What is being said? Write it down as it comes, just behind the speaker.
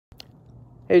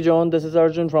Hey Joan, this is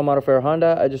Arjun from AutoFair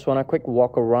Honda. I just want a quick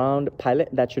walk around Pilot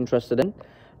that you're interested in.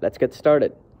 Let's get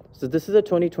started. So this is a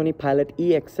 2020 Pilot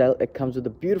EXL. It comes with a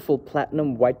beautiful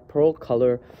platinum white pearl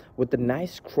color with the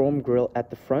nice chrome grille at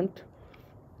the front.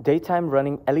 Daytime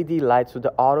running LED lights with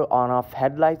the auto on-off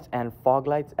headlights and fog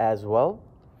lights as well.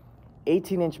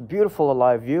 18-inch beautiful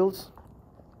alloy wheels.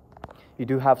 You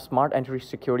do have smart entry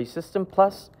security system,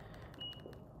 plus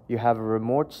you have a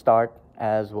remote start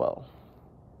as well.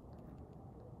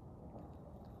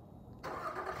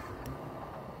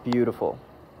 Beautiful.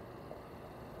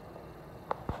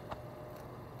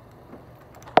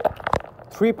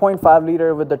 .5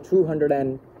 liter with the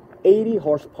 280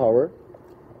 horsepower.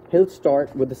 Hill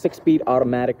start with the 6-speed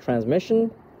automatic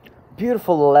transmission.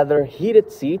 Beautiful leather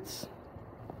heated seats.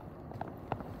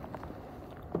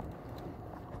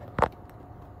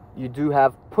 You do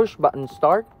have push button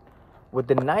start with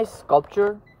the nice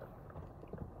sculpture.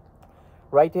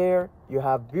 Right here you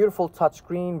have beautiful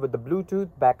touchscreen with the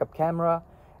Bluetooth, backup camera,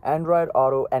 Android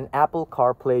Auto and Apple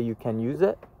CarPlay. You can use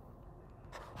it.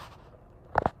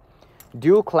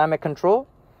 Dual climate control.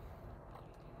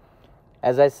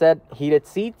 As I said, heated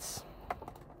seats.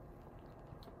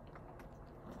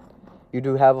 You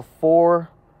do have 4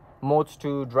 modes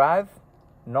to drive: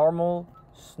 normal,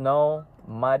 snow,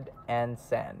 mud and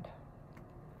sand.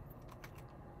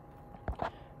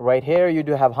 Right here you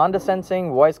do have Honda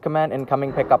sensing, voice command,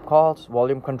 incoming pickup calls,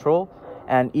 volume control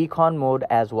and econ mode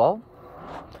as well.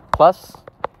 Plus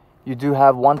you do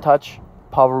have one touch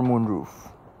power moonroof.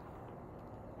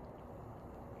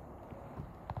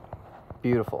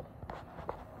 Beautiful.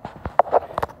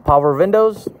 Power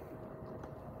windows.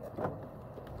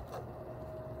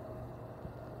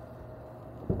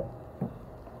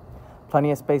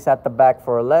 Plenty of space at the back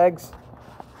for legs.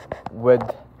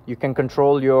 You can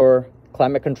control your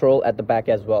climate control at the back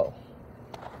as well.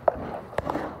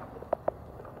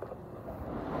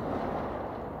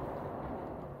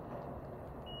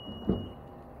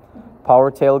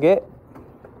 Power tailgate.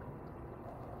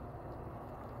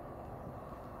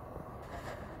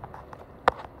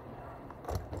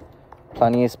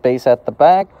 Plenty of space at the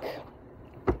back.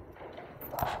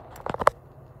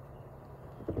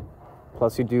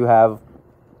 Plus you do have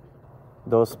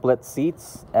those split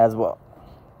seats as well.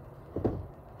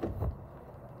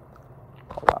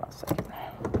 Hold on a second.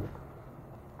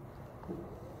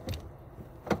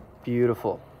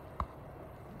 Beautiful.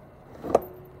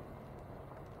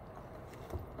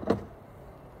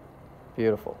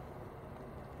 Beautiful.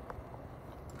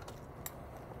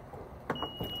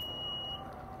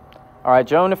 All right,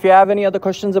 Joan, if you have any other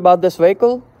questions about this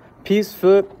vehicle, please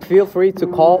feel free to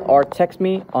call or text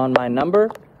me on my number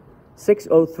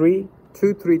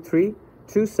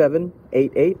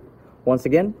 603-233-2788. Once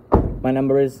again, my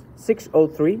number is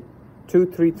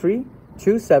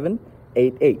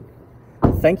 603-233-2788.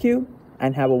 Thank you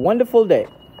and have a wonderful day.